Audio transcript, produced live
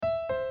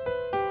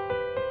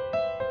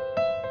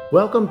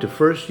Welcome to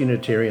First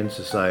Unitarian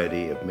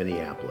Society of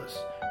Minneapolis,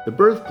 the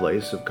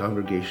birthplace of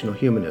Congregational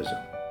Humanism.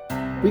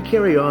 We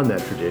carry on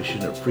that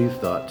tradition of free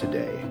thought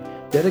today,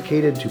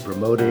 dedicated to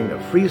promoting a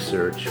free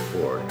search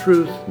for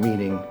truth,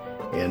 meaning,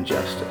 and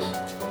justice.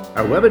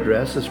 Our web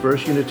address is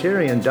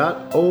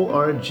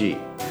firstunitarian.org.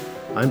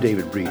 I'm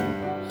David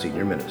Breeden,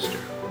 Senior Minister.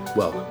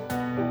 Welcome.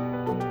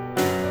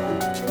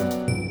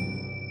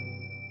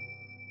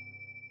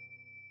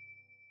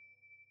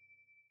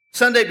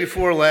 Sunday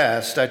before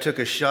last, I took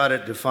a shot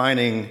at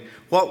defining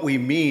what we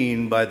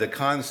mean by the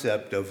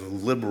concept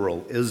of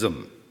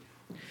liberalism.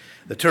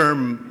 The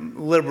term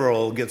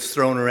liberal gets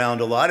thrown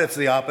around a lot. It's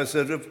the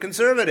opposite of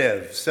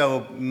conservative.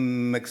 So,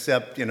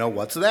 except,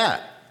 what's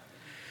that?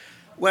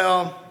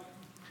 Well,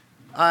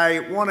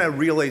 I want to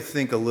really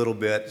think a little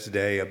bit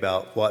today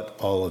about what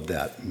all of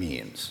that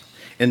means.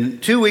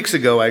 And 2 weeks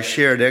ago, I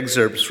shared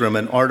excerpts from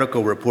an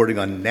article reporting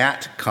on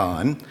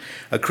NatCon,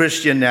 a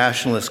Christian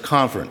nationalist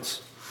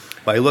conference.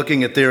 By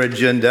looking at their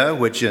agenda,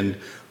 which in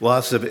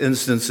lots of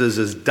instances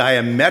is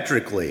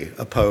diametrically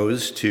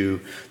opposed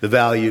to the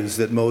values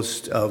that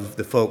most of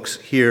the folks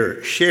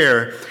here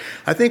share,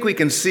 I think we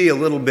can see a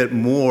little bit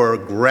more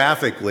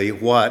graphically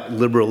what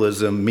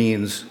liberalism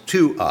means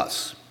to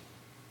us.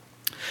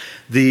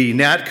 The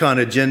NatCon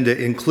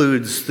agenda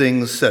includes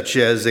things such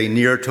as a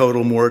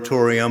near-total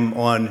moratorium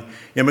on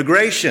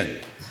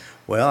immigration.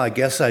 Well, I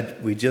guess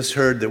we just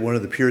heard that one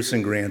of the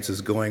Pearson grants is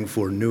going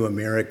for New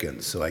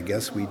Americans, so I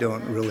guess we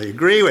don't really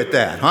agree with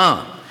that,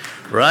 huh?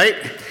 Right?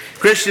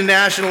 Christian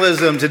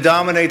nationalism to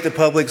dominate the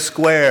public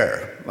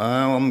square.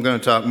 Well, I'm going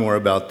to talk more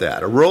about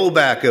that. A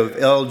rollback of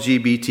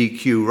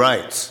LGBTQ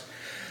rights.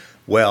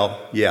 Well,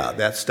 yeah,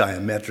 that's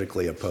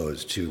diametrically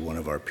opposed to one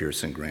of our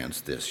Pearson grants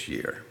this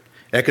year.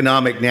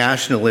 Economic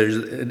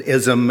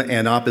nationalism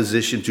and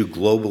opposition to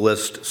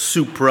globalist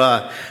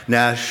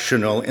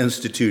supranational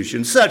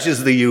institutions, such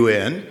as the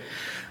UN.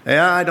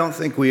 I don't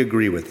think we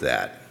agree with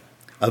that.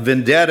 A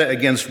vendetta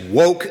against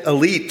woke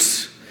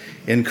elites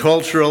in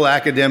cultural,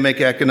 academic,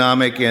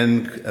 economic,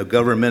 and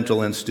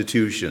governmental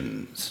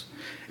institutions,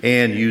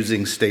 and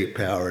using state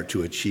power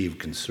to achieve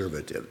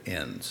conservative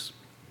ends.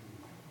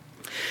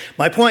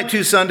 My point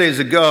 2 Sundays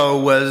ago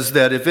was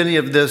that if any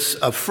of this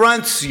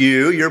affronts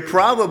you, you're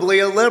probably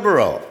a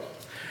liberal,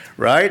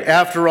 right?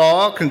 After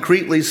all,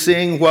 concretely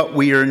seeing what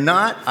we are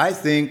not, I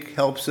think,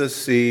 helps us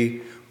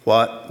see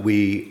what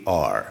we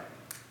are.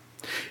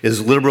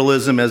 Is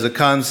liberalism as a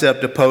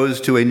concept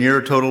opposed to a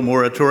near-total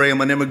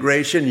moratorium on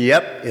immigration?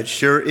 Yep, it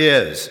sure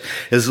is.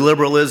 Is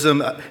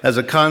liberalism as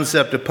a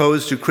concept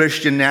opposed to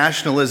Christian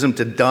nationalism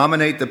to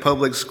dominate the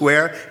public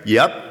square?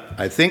 Yep,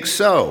 I think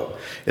so.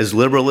 Is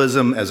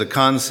liberalism as a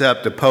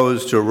concept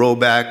opposed to a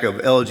rollback of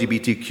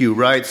LGBTQ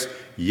rights?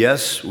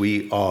 Yes,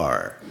 we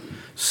are.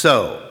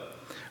 So,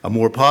 a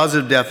more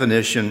positive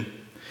definition,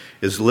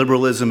 is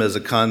liberalism as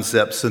a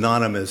concept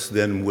synonymous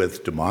then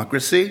with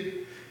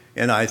democracy?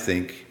 And I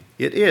think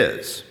it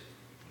is.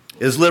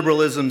 Is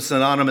liberalism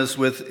synonymous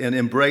with an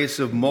embrace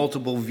of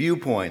multiple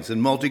viewpoints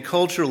and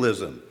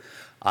multiculturalism?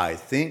 I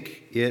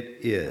think it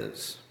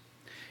is.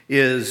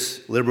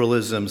 Is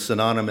liberalism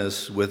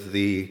synonymous with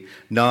the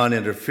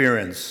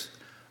non-interference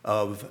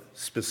of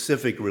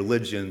specific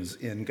religions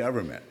in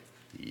government?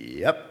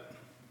 Yep.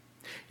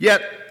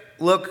 Yet,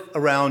 look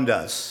around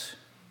us.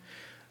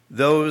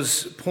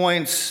 Those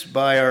points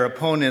by our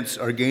opponents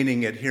are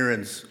gaining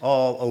adherents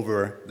all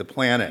over the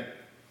planet.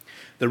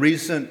 The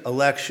recent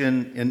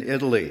election in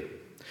Italy,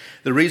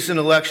 the recent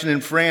election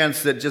in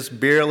France that just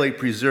barely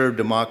preserved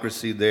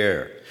democracy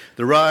there,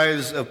 the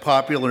rise of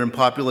popular and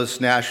populist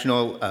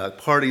national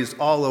parties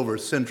all over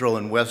Central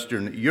and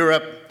Western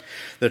Europe,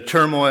 the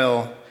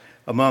turmoil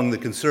among the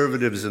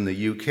conservatives in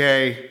the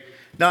UK,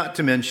 not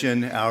to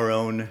mention our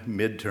own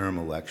midterm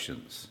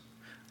elections.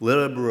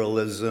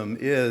 Liberalism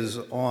is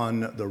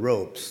on the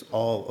ropes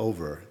all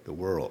over the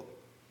world.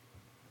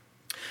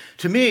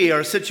 To me,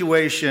 our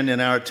situation in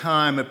our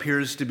time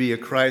appears to be a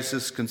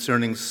crisis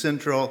concerning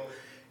central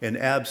and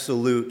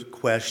absolute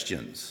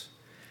questions.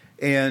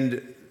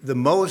 And the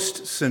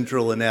most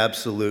central and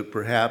absolute,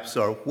 perhaps,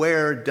 are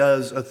where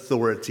does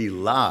authority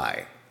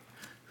lie?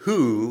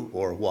 Who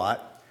or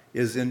what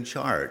is in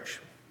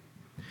charge?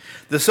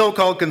 The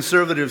so-called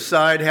conservative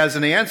side has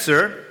an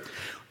answer,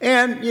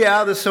 and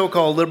yeah, the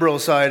so-called liberal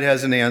side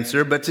has an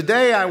answer, but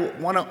today I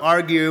want to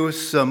argue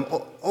some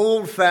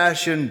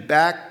old-fashioned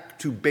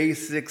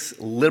back-to-basics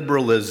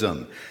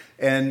liberalism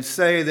and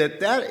say that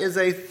that is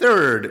a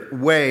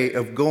third way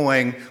of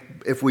going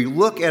if we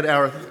look at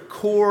our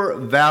core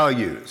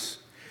values.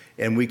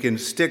 And we can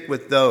stick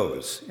with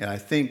those, and I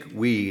think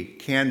we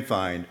can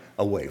find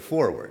a way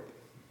forward.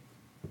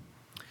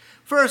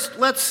 First,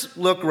 let's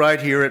look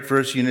right here at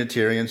First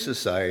Unitarian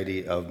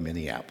Society of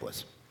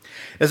Minneapolis.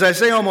 As I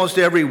say almost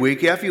every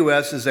week,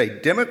 FUS is a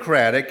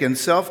democratic and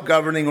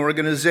self-governing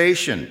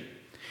organization.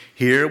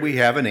 Here we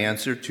have an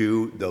answer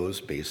to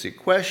those basic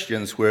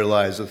questions. Where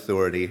lies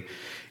authority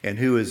and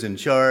who is in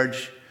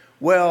charge?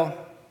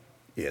 Well,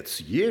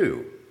 it's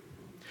you.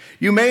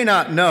 You may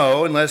not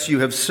know, unless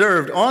you have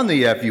served on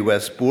the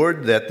FUS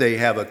board, that they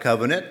have a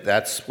covenant.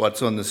 That's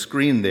what's on the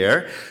screen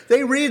there.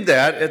 They read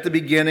that at the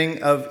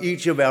beginning of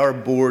each of our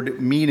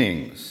board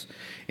meetings.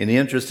 In the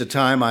interest of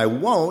time, I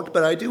won't,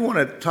 but I do want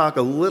to talk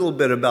a little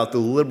bit about the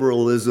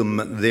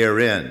liberalism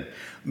therein.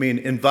 I mean,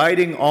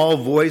 inviting all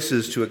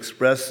voices to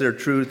express their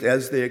truth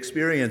as they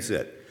experience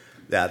it.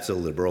 That's a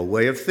liberal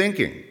way of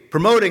thinking.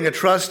 Promoting a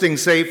trusting,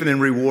 safe,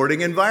 and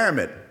rewarding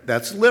environment.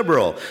 That's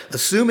liberal.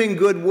 Assuming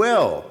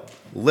goodwill.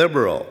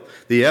 Liberal.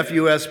 The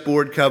FUS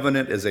Board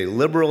Covenant is a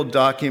liberal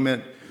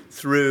document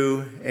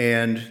through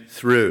and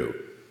through.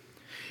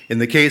 In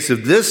the case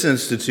of this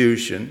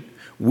institution,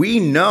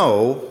 we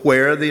know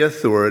where the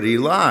authority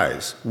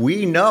lies.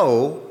 We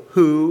know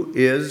who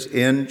is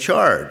in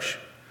charge.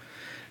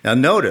 Now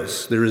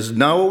notice, there is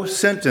no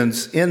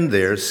sentence in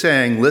there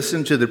saying,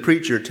 listen to the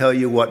preacher tell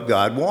you what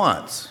God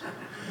wants.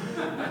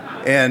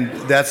 And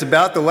that's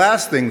about the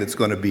last thing that's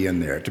going to be in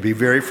there, to be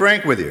very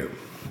frank with you.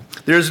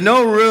 There's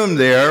no room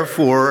there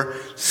for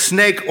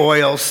snake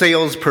oil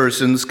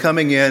salespersons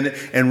coming in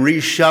and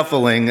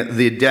reshuffling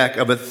the deck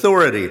of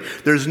authority.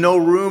 There's no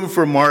room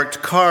for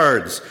marked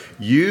cards.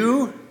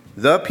 You,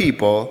 the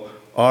people,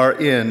 are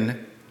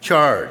in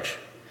charge.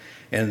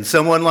 And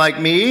someone like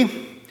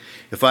me,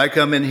 if I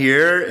come in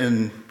here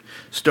and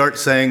start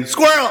saying,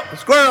 squirrel,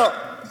 squirrel,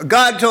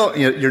 God told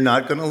you, you're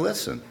not going to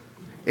listen.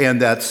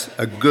 And that's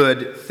a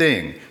good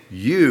thing.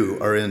 You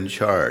are in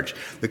charge.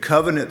 The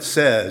covenant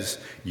says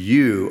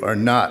you are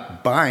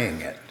not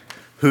buying it.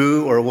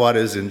 Who or what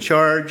is in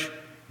charge?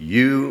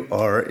 You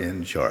are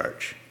in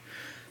charge.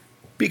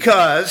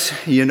 Because,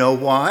 you know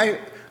why?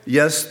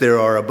 Yes, there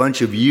are a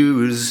bunch of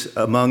yous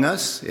among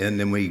us, and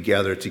then we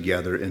gather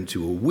together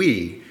into a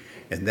we,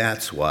 and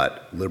that's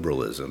what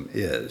liberalism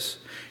is.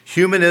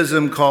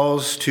 Humanism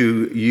calls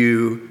to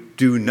you,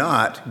 do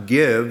not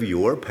give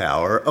your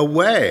power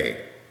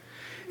away.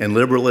 And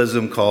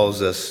liberalism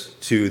calls us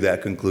to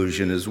that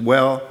conclusion as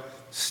well.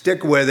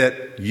 Stick with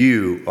it.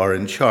 You are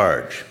in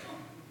charge.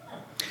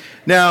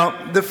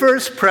 Now, the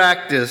first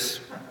practice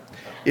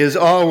is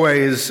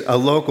always a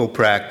local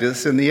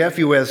practice, and the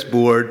FUS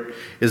board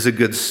is a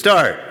good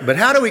start. But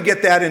how do we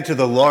get that into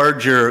the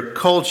larger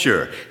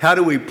culture? How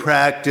do we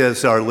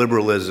practice our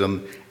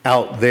liberalism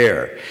out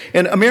there?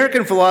 And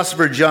American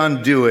philosopher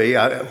John Dewey,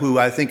 who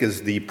I think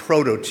is the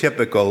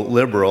prototypical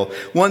liberal,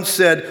 once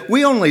said,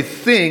 we only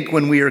think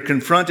when we are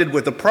confronted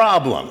with a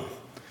problem.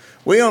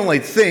 We only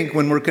think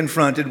when we're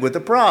confronted with a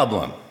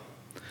problem.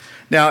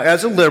 Now,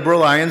 as a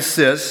liberal, I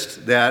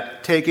insist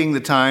that taking the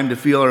time to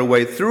feel our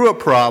way through a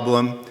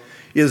problem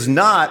is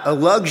not a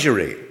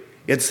luxury.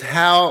 It's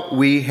how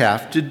we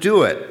have to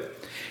do it.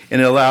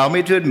 And allow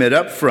me to admit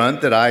up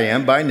front that I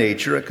am by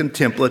nature a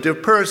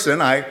contemplative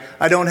person. I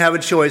don't have a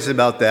choice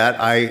about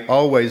that. I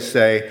always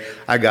say,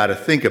 I got to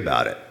think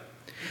about it.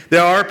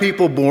 There are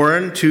people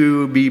born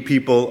to be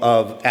people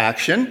of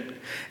action,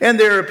 and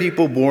there are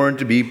people born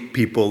to be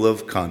people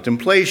of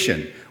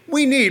contemplation.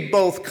 We need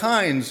both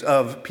kinds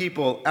of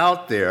people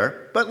out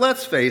there, but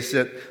let's face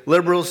it,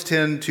 liberals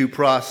tend to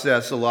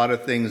process a lot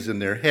of things in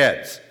their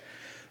heads.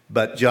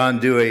 But John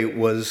Dewey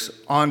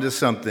was onto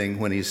something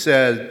when he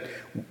said,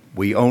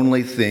 we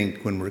only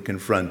think when we're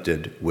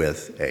confronted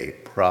with a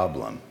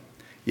problem.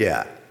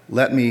 Yeah,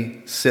 let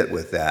me sit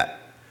with that,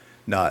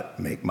 not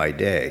make my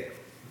day.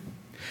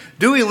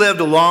 Dewey lived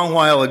a long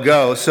while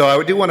ago, so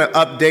I do want to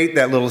update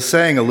that little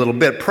saying a little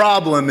bit.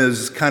 Problem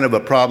is kind of a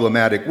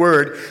problematic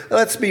word.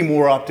 Let's be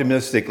more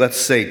optimistic. Let's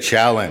say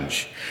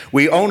challenge.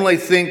 We only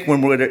think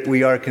when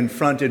we are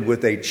confronted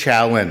with a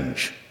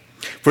challenge.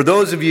 For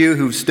those of you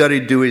who've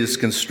studied Dewey's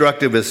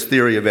constructivist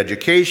theory of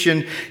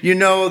education, you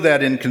know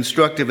that in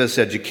constructivist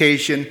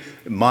education,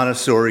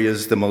 Montessori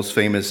is the most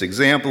famous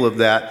example of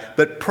that,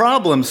 but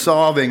problem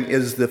solving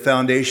is the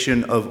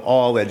foundation of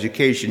all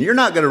education. You're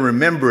not going to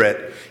remember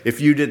it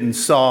if you didn't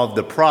solve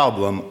the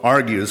problem,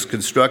 argues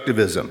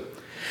constructivism.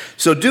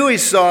 So Dewey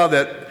saw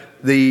that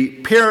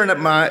the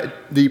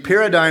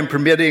paradigm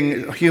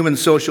permitting human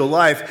social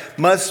life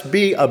must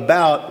be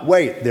about,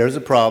 wait, there's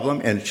a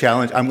problem and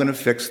challenge. I'm going to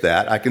fix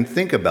that. I can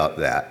think about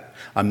that.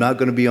 I'm not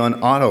going to be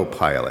on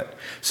autopilot.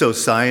 So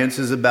science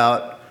is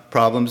about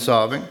problem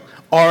solving.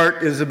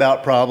 Art is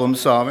about problem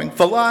solving.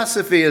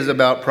 Philosophy is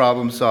about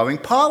problem solving.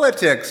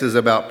 Politics is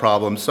about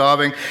problem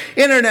solving.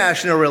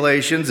 International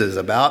relations is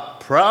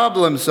about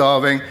problem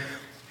solving.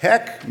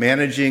 Heck,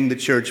 managing the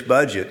church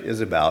budget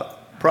is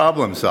about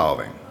problem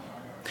solving.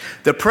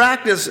 The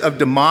practice of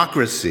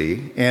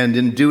democracy, and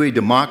in Dewey,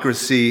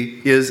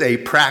 democracy is a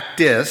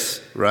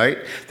practice, right?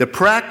 The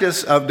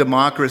practice of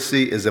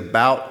democracy is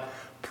about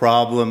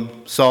problem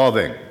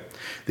solving.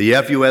 The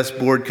FUS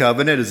Board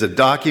Covenant is a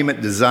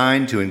document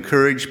designed to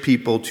encourage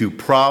people to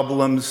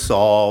problem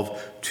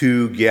solve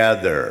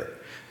together,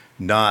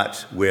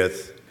 not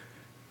with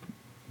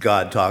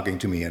God talking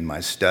to me in my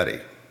study.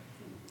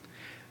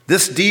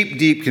 This deep,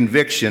 deep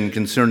conviction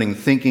concerning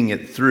thinking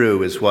it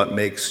through is what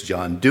makes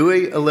John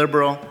Dewey a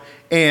liberal,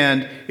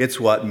 and it's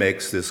what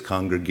makes this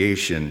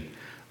congregation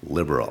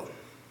liberal.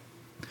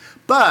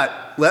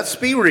 But let's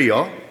be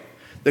real.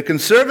 The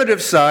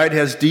conservative side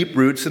has deep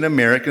roots in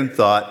American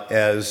thought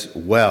as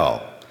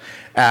well.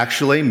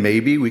 Actually,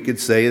 maybe we could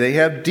say they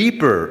have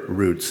deeper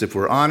roots, if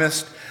we're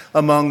honest,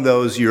 among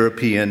those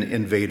European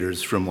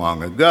invaders from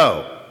long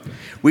ago.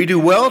 We do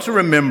well to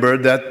remember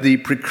that the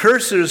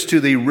precursors to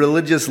the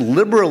religious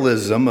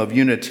liberalism of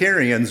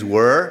Unitarians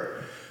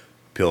were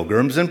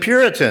Pilgrims and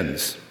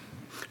Puritans.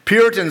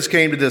 Puritans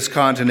came to this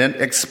continent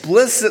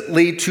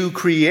explicitly to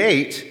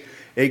create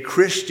a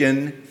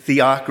Christian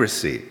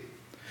theocracy.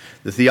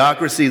 The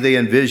theocracy they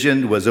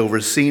envisioned was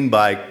overseen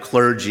by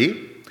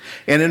clergy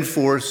and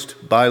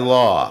enforced by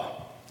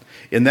law.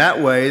 In that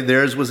way,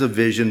 theirs was a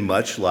vision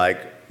much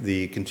like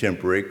the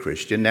contemporary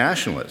Christian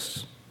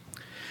nationalists.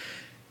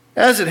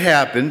 As it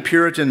happened,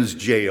 Puritans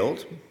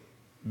jailed,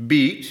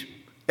 beat,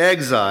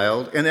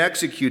 exiled, and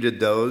executed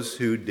those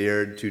who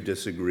dared to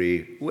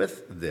disagree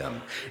with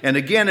them. And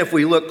again, if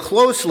we look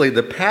closely,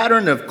 the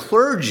pattern of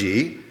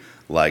clergy,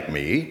 like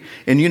me,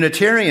 in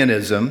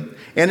Unitarianism,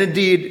 and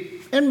indeed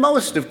in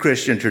most of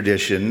Christian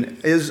tradition,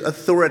 is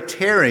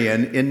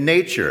authoritarian in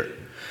nature,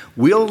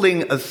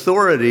 wielding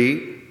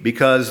authority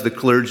because the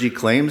clergy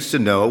claims to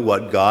know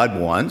what God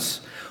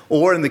wants,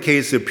 or in the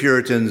case of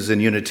Puritans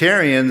and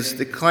Unitarians,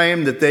 they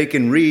claim that they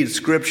can read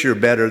Scripture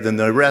better than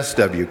the rest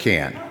of you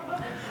can.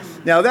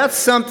 Now, that's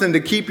something to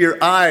keep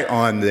your eye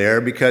on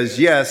there because,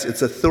 yes,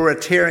 it's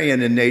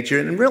authoritarian in nature,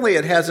 and really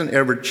it hasn't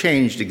ever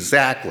changed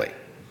exactly.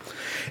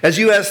 As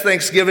U.S.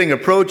 Thanksgiving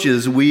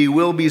approaches, we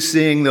will be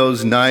seeing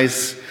those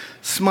nice,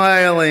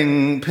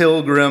 smiling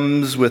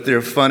pilgrims with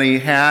their funny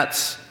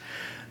hats.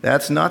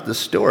 That's not the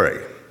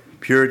story.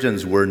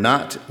 Puritans were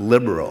not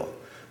liberal.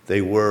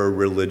 They were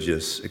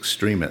religious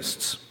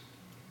extremists.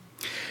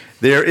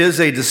 There is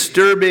a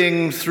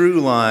disturbing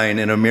through line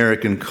in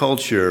American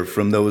culture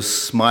from those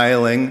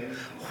smiling,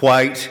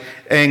 white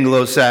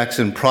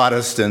Anglo-Saxon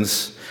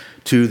Protestants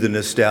to the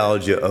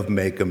nostalgia of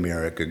Make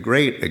America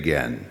Great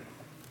Again.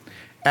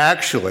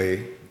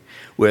 Actually,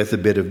 with a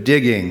bit of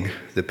digging,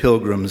 the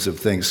pilgrims of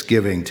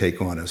Thanksgiving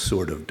take on a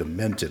sort of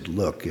demented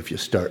look if you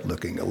start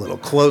looking a little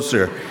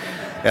closer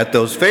at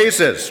those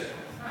faces.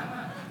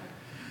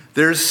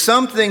 There's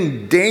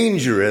something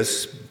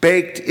dangerous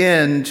baked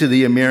into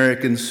the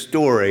American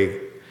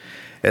story,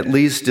 at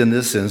least in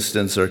this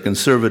instance. Our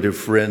conservative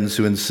friends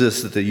who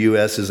insist that the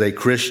U.S. is a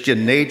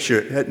Christian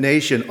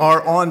nation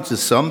are onto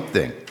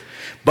something.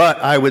 But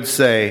I would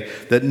say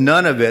that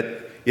none of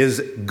it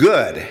is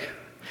good,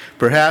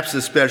 perhaps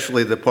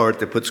especially the part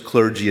that puts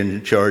clergy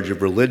in charge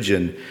of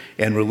religion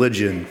and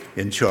religion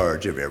in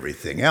charge of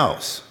everything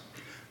else.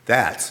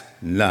 That's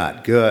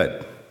not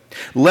good.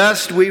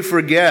 Lest we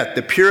forget,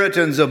 the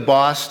Puritans of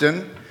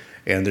Boston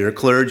and their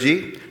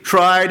clergy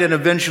tried and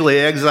eventually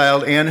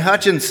exiled Anne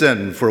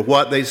Hutchinson for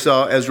what they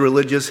saw as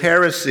religious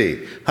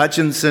heresy.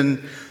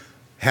 Hutchinson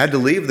had to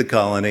leave the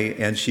colony,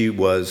 and she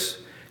was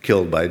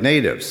killed by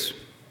natives.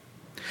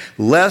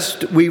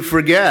 Lest we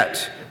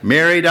forget,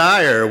 Mary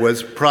Dyer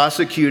was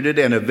prosecuted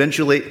and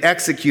eventually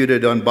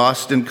executed on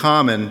Boston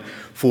Common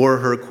for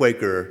her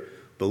Quaker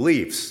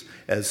beliefs.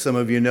 As some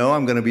of you know,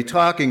 I'm going to be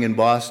talking in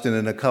Boston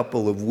in a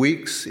couple of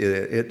weeks,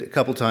 a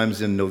couple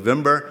times in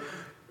November,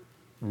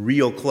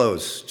 real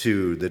close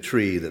to the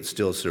tree that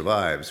still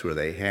survives where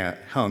they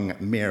hung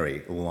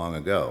Mary long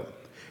ago.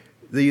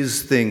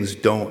 These things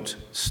don't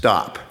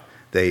stop.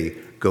 They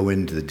go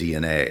into the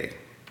DNA.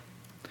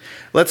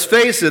 Let's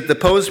face it, the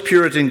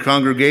post-Puritan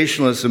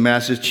Congregationalists of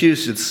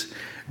Massachusetts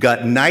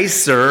got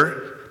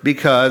nicer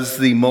because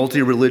the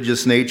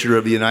multi-religious nature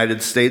of the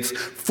United States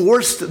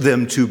forced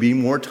them to be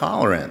more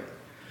tolerant.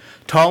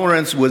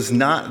 Tolerance was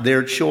not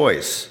their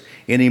choice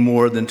any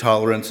more than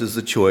tolerance is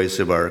the choice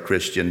of our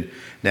Christian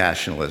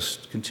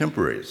nationalist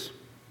contemporaries.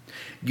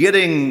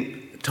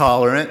 Getting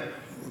tolerant,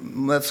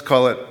 let's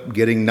call it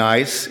getting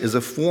nice, is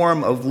a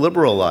form of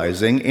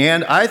liberalizing,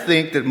 and I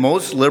think that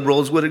most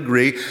liberals would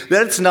agree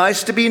that it's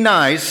nice to be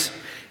nice,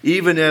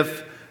 even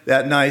if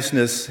that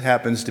niceness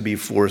happens to be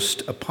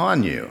forced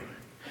upon you.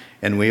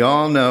 And we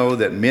all know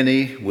that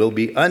many will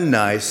be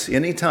unnice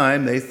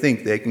anytime they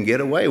think they can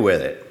get away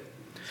with it.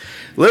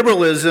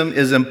 Liberalism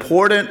is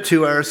important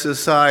to our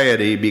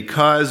society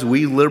because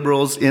we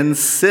liberals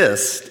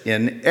insist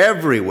in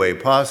every way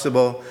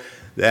possible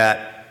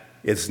that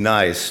it's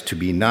nice to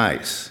be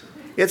nice.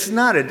 It's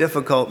not a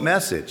difficult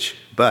message,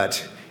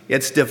 but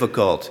it's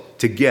difficult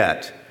to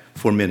get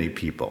for many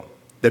people.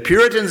 The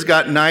Puritans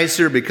got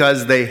nicer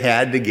because they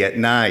had to get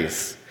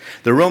nice.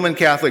 The Roman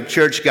Catholic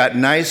Church got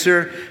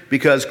nicer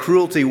because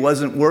cruelty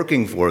wasn't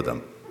working for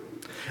them.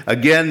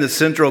 Again, the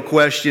central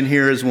question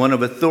here is one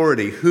of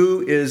authority.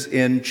 Who is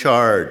in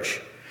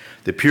charge?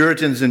 The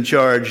Puritans in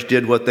charge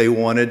did what they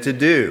wanted to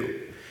do,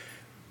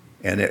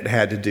 and it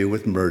had to do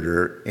with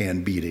murder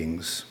and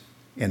beatings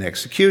and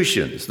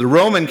executions. The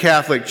Roman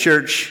Catholic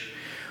Church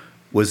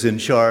was in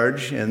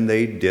charge, and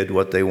they did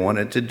what they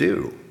wanted to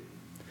do.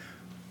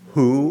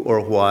 Who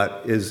or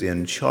what is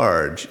in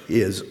charge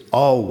is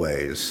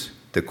always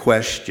the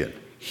question,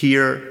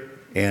 here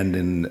and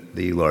in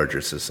the larger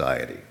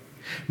society.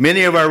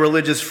 Many of our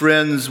religious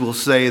friends will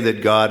say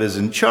that God is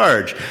in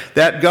charge.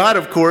 That God,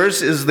 of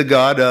course, is the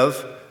God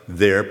of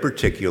their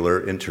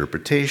particular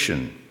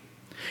interpretation.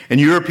 In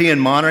European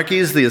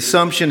monarchies, the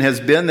assumption has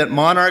been that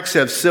monarchs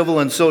have civil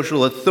and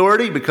social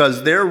authority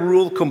because their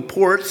rule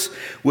comports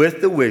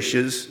with the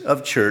wishes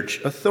of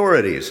church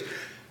authorities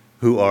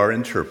who are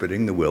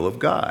interpreting the will of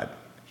God.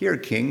 Here,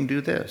 king,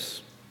 do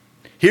this.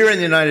 Here in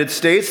the United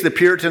States, the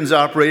Puritans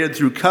operated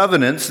through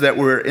covenants that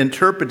were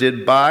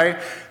interpreted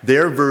by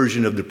their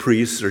version of the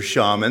priests or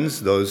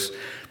shamans, those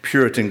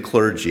Puritan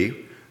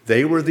clergy.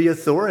 They were the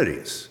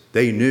authorities.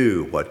 They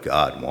knew what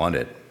God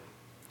wanted.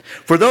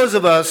 For those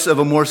of us of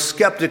a more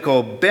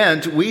skeptical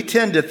bent, we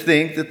tend to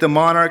think that the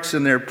monarchs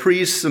and their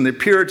priests and the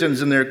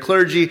Puritans and their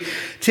clergy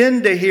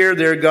tend to hear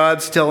their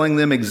gods telling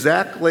them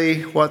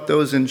exactly what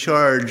those in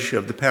charge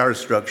of the power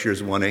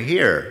structures want to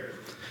hear.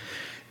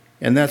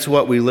 And that's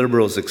what we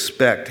liberals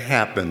expect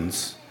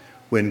happens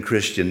when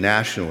Christian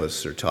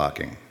nationalists are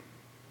talking.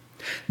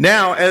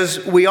 Now,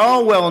 as we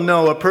all well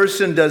know, a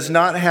person does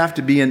not have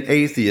to be an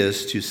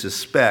atheist to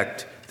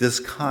suspect this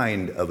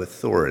kind of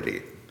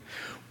authority.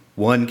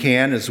 One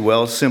can as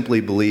well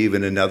simply believe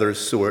in another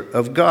sort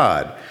of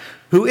God,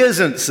 who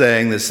isn't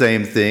saying the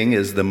same thing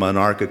as the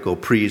monarchical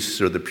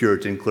priests or the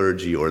Puritan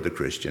clergy or the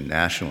Christian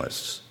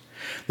nationalists.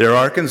 There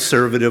are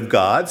conservative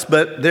gods,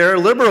 but there are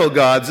liberal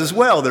gods as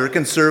well. There are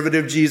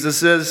conservative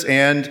Jesuses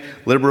and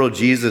liberal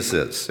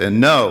Jesuses. And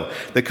no,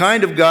 the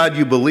kind of God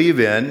you believe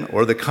in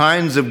or the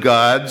kinds of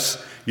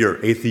gods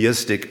you're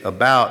atheistic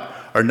about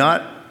are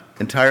not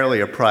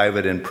entirely a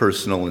private and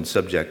personal and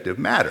subjective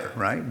matter,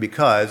 right?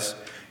 Because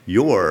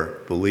your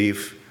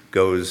belief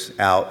goes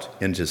out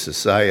into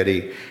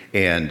society,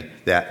 and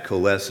that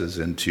coalesces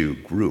into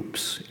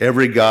groups.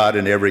 Every god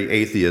and every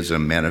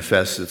atheism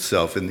manifests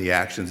itself in the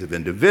actions of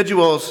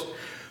individuals,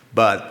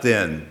 but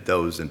then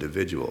those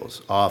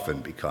individuals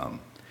often become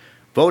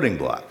voting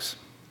blocks.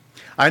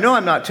 I know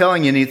I'm not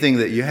telling you anything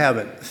that you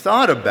haven't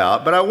thought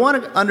about, but I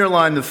want to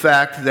underline the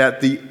fact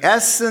that the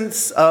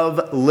essence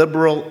of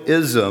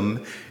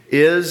liberalism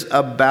is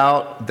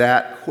about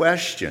that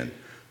question: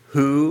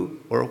 who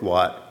or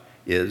what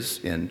is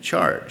in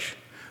charge?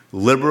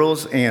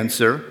 Liberals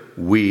answer,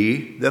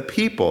 we, the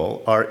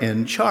people, are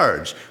in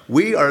charge.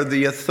 We are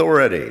the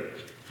authority.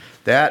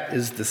 That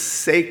is the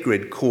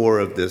sacred core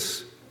of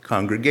this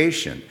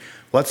congregation.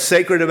 What's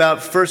sacred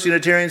about First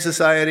Unitarian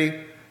Society?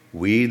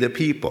 We, the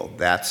people.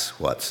 That's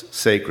what's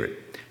sacred.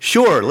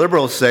 Sure,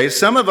 liberals say,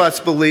 some of us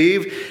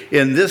believe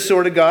in this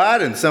sort of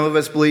God, and some of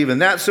us believe in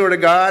that sort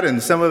of God,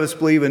 and some of us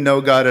believe in no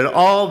God at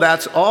all.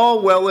 That's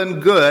all well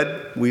and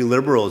good, we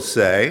liberals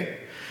say.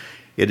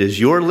 It is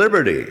your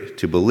liberty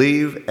to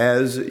believe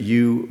as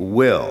you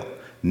will.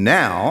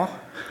 Now,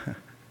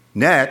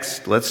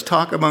 next, let's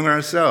talk among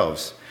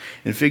ourselves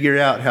and figure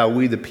out how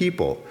we, the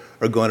people,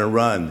 are going to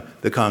run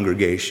the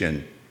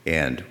congregation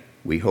and,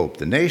 we hope,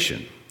 the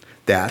nation.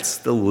 That's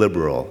the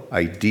liberal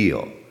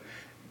ideal.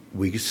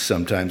 We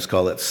sometimes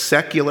call it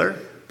secular,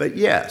 but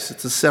yes,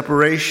 it's a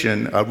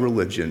separation of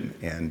religion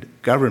and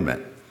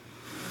government.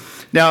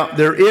 Now,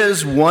 there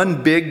is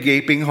one big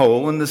gaping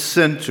hole in the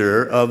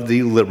center of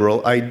the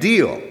liberal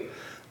ideal.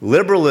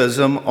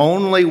 Liberalism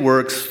only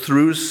works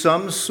through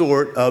some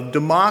sort of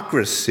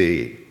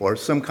democracy, or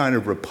some kind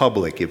of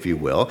republic, if you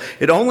will.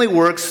 It only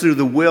works through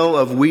the will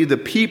of we the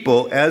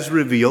people as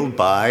revealed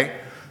by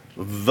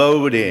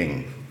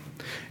voting.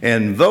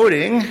 And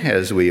voting,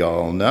 as we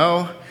all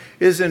know,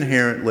 is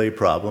inherently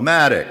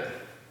problematic.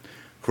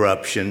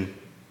 Corruption,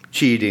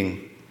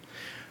 cheating,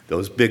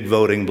 those big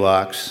voting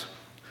blocks.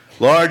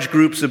 Large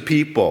groups of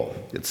people.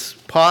 It's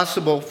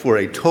possible for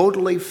a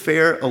totally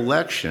fair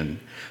election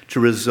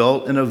to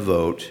result in a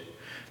vote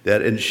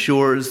that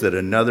ensures that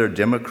another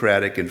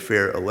democratic and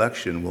fair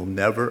election will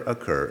never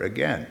occur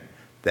again.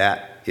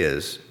 That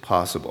is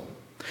possible.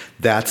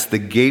 That's the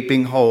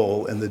gaping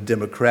hole in the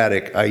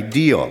democratic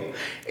ideal.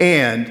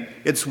 And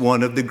it's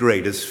one of the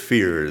greatest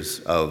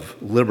fears of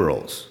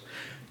liberals.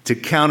 To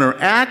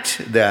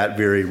counteract that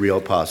very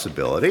real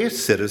possibility,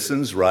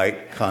 citizens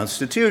write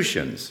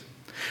constitutions.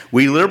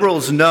 We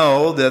liberals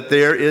know that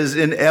there is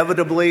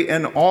inevitably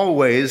and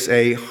always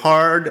a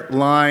hard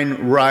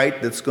line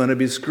right that's going to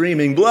be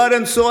screaming, blood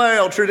and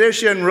soil,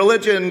 tradition,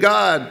 religion,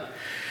 God.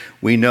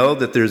 We know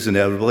that there's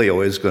inevitably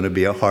always going to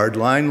be a hard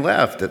line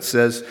left that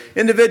says,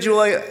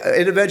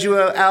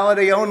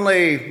 individuality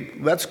only,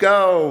 let's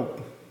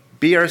go,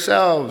 be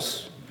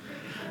ourselves.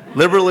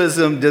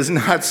 Liberalism does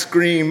not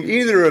scream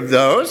either of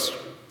those.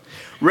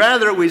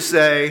 Rather, we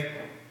say,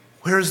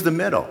 where's the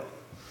middle?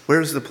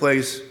 Where's the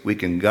place we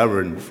can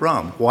govern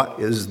from? What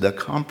is the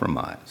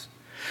compromise?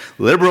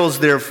 Liberals,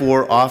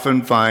 therefore,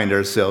 often find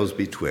ourselves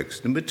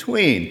betwixt and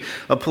between,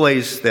 a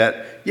place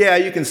that, yeah,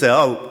 you can say,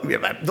 oh,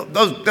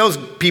 those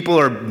people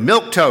are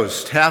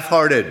milquetoast,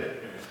 half-hearted.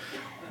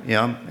 You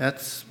know,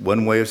 that's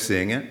one way of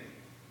seeing it.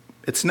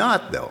 It's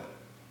not, though.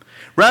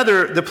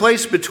 Rather, the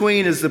place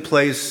between is the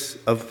place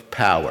of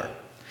power.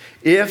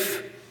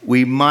 If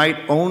we might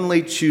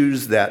only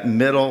choose that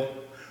middle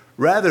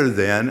rather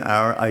than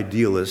our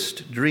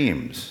idealist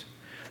dreams.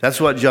 That's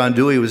what John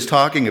Dewey was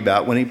talking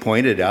about when he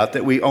pointed out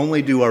that we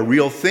only do our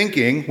real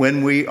thinking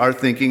when we are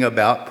thinking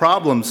about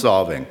problem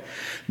solving.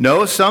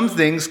 No, some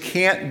things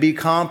can't be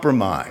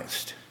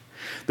compromised.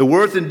 The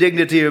worth and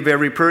dignity of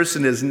every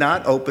person is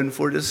not open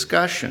for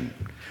discussion.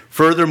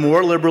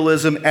 Furthermore,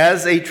 liberalism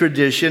as a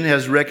tradition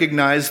has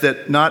recognized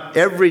that not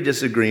every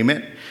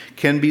disagreement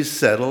can be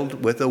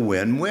settled with a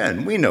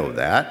win-win. We know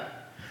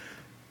that.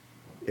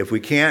 If we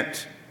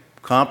can't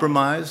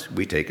compromise,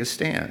 we take a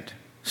stand.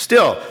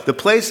 Still, the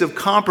place of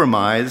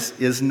compromise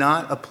is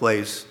not a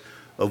place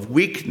of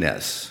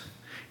weakness.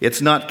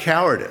 It's not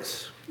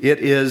cowardice. It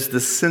is the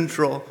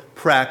central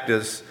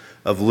practice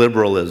of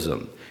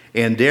liberalism.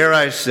 And dare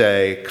I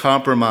say,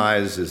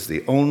 compromise is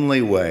the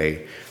only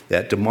way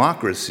that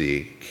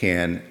democracy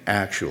can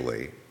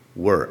actually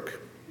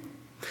work.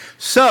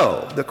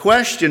 So, the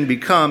question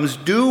becomes,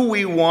 do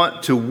we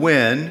want to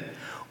win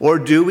or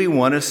do we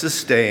want to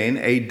sustain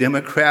a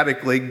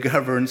democratically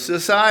governed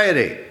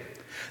society?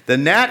 The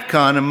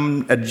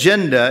NatCon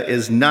agenda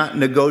is not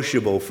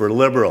negotiable for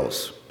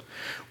liberals.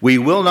 We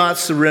will not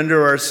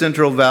surrender our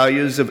central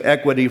values of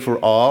equity for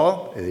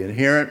all, the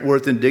inherent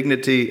worth and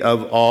dignity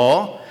of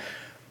all,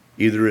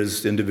 either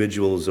as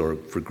individuals or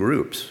for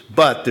groups.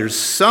 But there's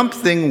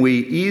something we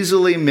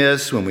easily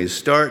miss when we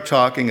start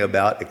talking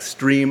about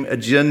extreme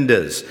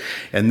agendas.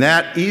 And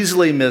that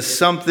easily missed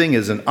something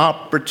is an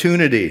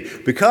opportunity,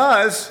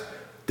 because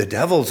the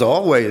devil's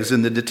always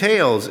in the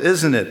details,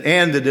 isn't it?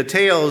 And the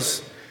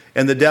details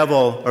and the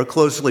devil are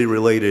closely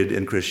related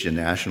in Christian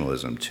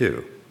nationalism,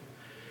 too.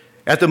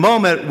 At the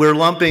moment, we're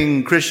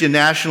lumping Christian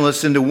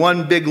nationalists into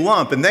one big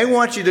lump, and they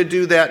want you to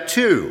do that,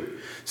 too.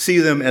 See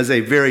them as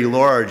a very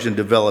large and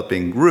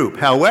developing group.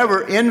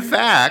 However, in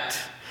fact,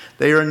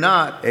 they are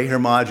not a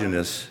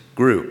homogeneous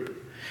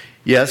group.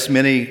 Yes,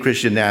 many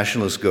Christian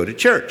nationalists go to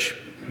church,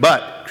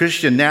 but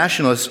Christian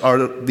nationalists are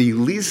the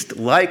least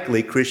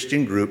likely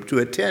Christian group to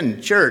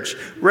attend church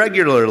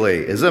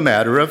regularly, as a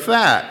matter of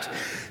fact.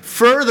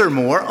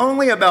 Furthermore,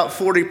 only about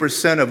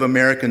 40% of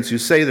Americans who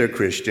say they're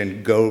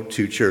Christian go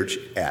to church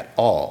at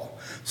all.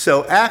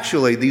 So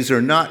actually, these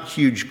are not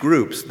huge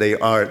groups. They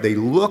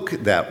look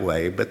that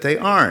way, but they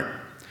aren't.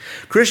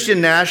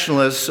 Christian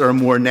nationalists are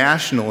more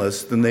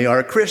nationalist than they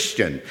are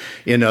Christian,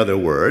 in other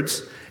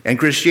words. And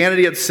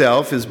Christianity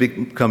itself is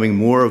becoming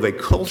more of a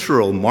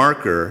cultural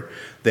marker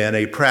than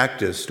a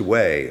practiced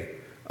way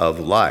of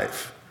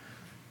life.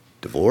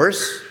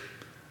 Divorce?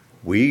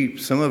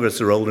 Some of us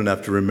are old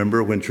enough to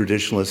remember when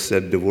traditionalists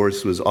said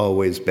divorce was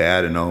always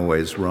bad and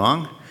always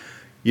wrong.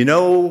 You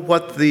know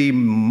what the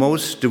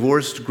most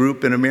divorced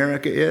group in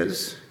America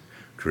is?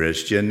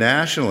 Christian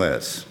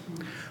nationalists.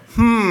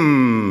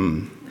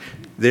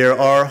 There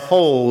are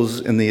holes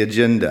in the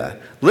agenda.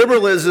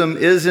 Liberalism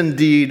is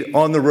indeed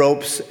on the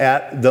ropes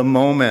at the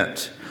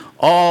moment,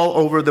 all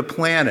over the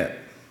planet.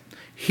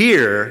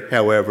 Here,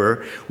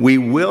 however, we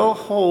will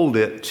hold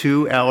it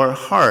to our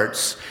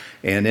hearts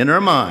and in our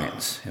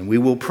minds, and we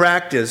will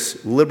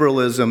practice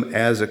liberalism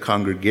as a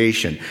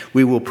congregation.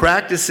 We will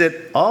practice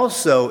it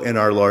also in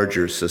our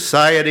larger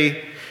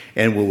society,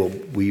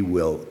 and we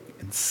will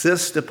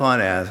insist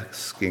upon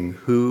asking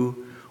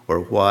who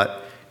or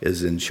what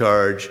is in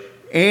charge,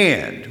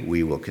 and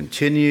we will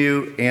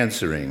continue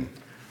answering,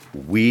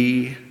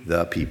 we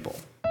the people.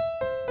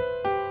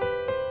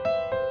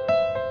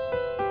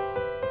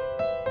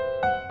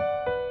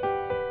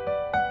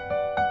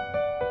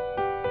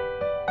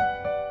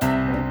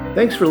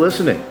 Thanks for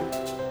listening.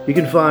 You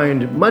can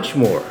find much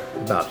more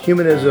about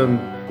humanism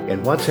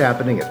and what's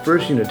happening at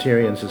First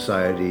Unitarian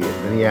Society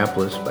in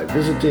Minneapolis by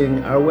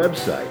visiting our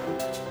website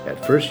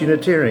at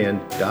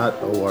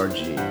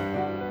firstunitarian.org.